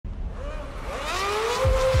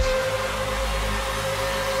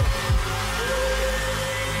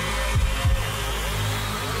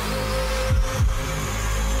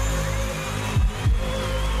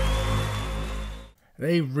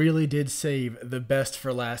They really did save the best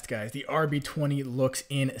for last, guys. The RB20 looks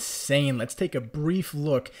insane. Let's take a brief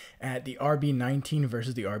look at the RB19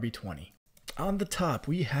 versus the RB20. On the top,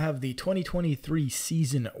 we have the 2023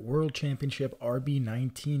 season World Championship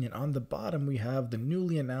RB19, and on the bottom, we have the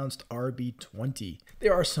newly announced RB20.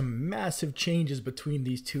 There are some massive changes between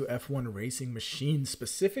these two F1 racing machines.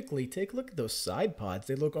 Specifically, take a look at those side pods.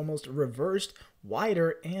 They look almost reversed,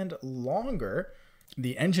 wider, and longer.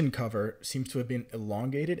 The engine cover seems to have been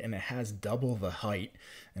elongated and it has double the height.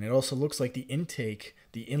 And it also looks like the intake,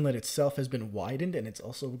 the inlet itself has been widened and it's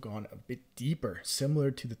also gone a bit deeper, similar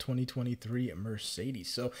to the 2023 Mercedes.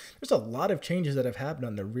 So there's a lot of changes that have happened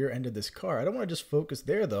on the rear end of this car. I don't want to just focus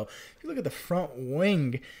there though. If you look at the front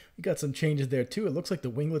wing, we got some changes there too. It looks like the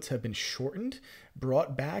winglets have been shortened,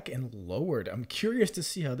 brought back, and lowered. I'm curious to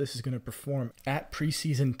see how this is going to perform at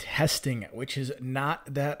preseason testing, which is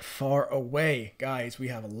not that far away. Guys, we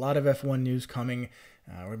have a lot of F1 news coming.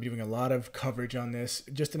 We're going to be doing a lot of coverage on this.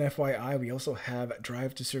 Just an FYI, we also have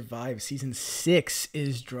Drive to Survive. Season 6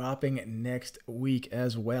 is dropping next week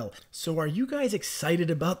as well. So are you guys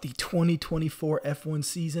excited about the 2024 F1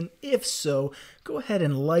 season? If so, go ahead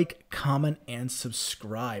and like, comment, and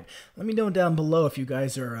subscribe. Let me know down below if you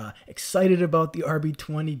guys are excited about the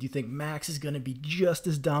RB20. Do you think Max is going to be just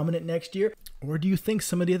as dominant next year? Or do you think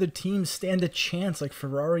some of the other teams stand a chance like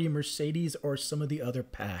Ferrari, Mercedes, or some of the other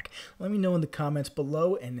pack? Let me know in the comments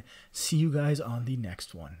below and see you guys on the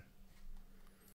next one.